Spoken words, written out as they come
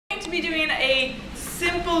be doing a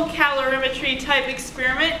simple calorimetry type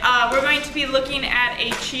experiment. We're going to be looking at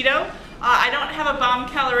a Cheeto. I don't have a bomb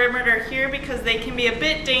calorimeter here because they can be a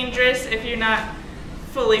bit dangerous if you're not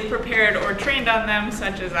fully prepared or trained on them,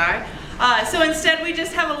 such as I. So instead we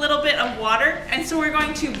just have a little bit of water, and so we're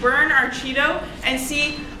going to burn our Cheeto and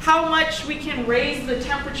see how much we can raise the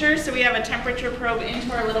temperature. So we have a temperature probe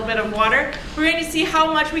into our little bit of water. We're going to see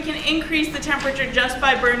how much we can increase the temperature just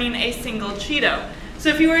by burning a single Cheeto. So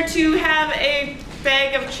if you were to have a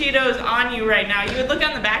bag of Cheetos on you right now, you would look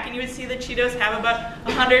on the back and you would see the Cheetos have about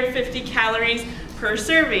 150 calories per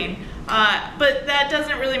serving. But that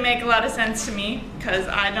doesn't really make a lot of sense to me because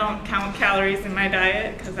I don't count calories in my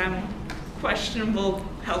diet because I'm a questionable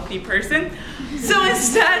healthy person. So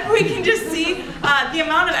instead we can just see the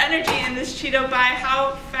amount of energy in this Cheeto by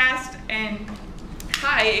how fast and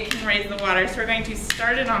high it can raise the water. So we're going to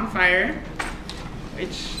start it on fire,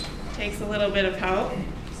 which takes a little bit of help.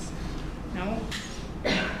 No.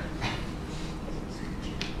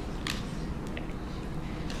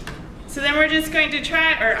 So then we're just going to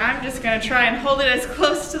try, or I'm just going to try and hold it as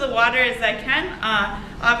close to the water as I can.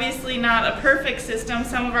 Obviously not a perfect system.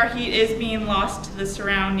 Some of our heat is being lost to the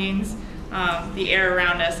surroundings, the air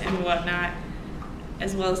around us and whatnot,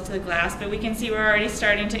 as well as to the glass. But we can see we're already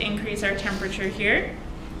starting to increase our temperature here.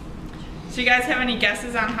 So you guys have any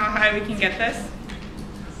guesses on how high we can get this?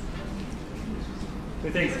 Who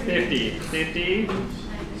thinks 50? 50?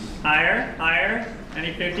 Higher? Higher?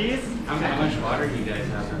 Any 50s? How much water do you guys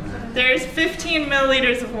have in there? There's 15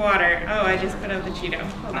 milliliters of water. Oh, I just put out the Cheeto.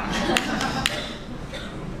 Hold on.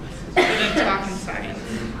 We're going to talk in science.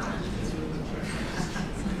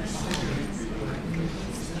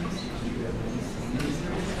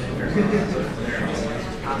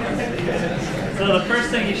 So the first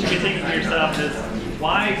thing you should be thinking to yourself is,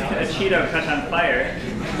 why a Cheeto catch on fire?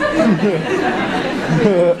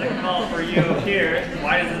 Second call for you here,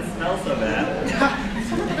 why does it smell so bad?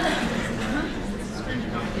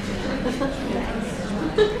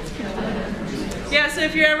 Yeah, so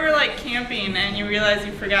if you're ever like camping and you realize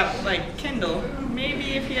you forgot like Kindle,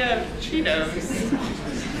 maybe if you have Cheetos,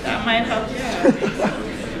 that might help you out.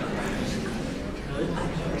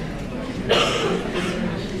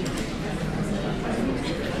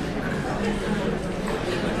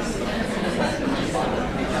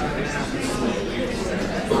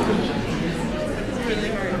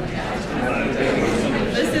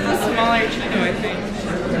 This is a smaller Cheeto, I think.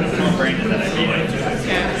 It's more brain than I made.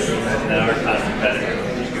 Yeah. Now our cost competitor.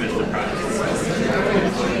 Give us the prize.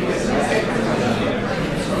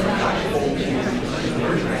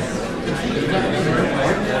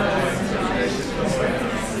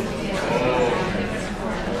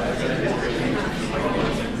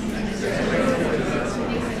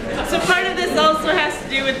 So part of this also has to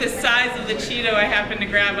do with the size of the Cheeto I happened to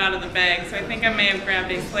grab out of the bag. So I think I may have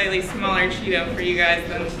grabbed a slightly smaller Cheeto for you guys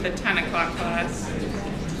than the 10 o'clock class.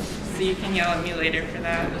 So you can yell at me later for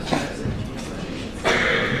that.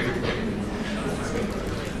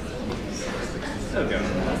 Still going.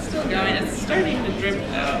 It's still going. It's starting to drip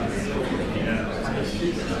out. Yeah.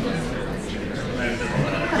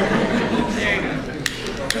 There you go.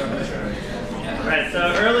 Alright, so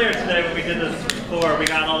earlier today when we did this before, we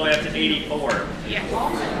got all the way up to 84. Yeah.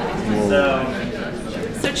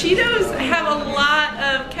 So Cheetos have a lot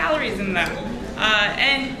of calories in them.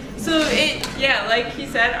 And so yeah, like he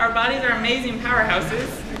said, our bodies are amazing powerhouses.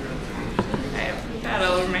 I have fat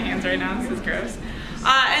all over my hands right now, this is gross.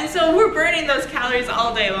 And so we're burning those calories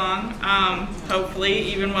all day long, hopefully,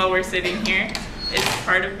 even while we're sitting here. It's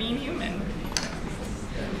part of being human.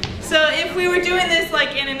 So if we were doing this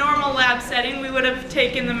like in a normal lab setting, we would have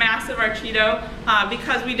taken the mass of our Cheeto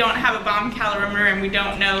because we don't have a bomb calorimeter and we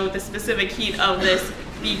don't know the specific heat of this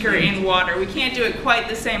beaker in water. We can't do it quite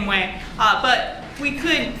the same way, but we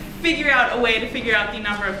could figure out a way to figure out the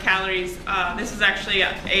number of calories. This is actually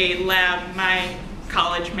a lab my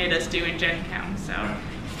college made us do in Gen Chem, so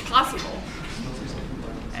it's possible.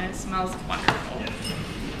 And it smells wonderful.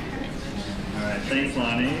 all right, thanks,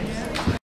 Lonnie.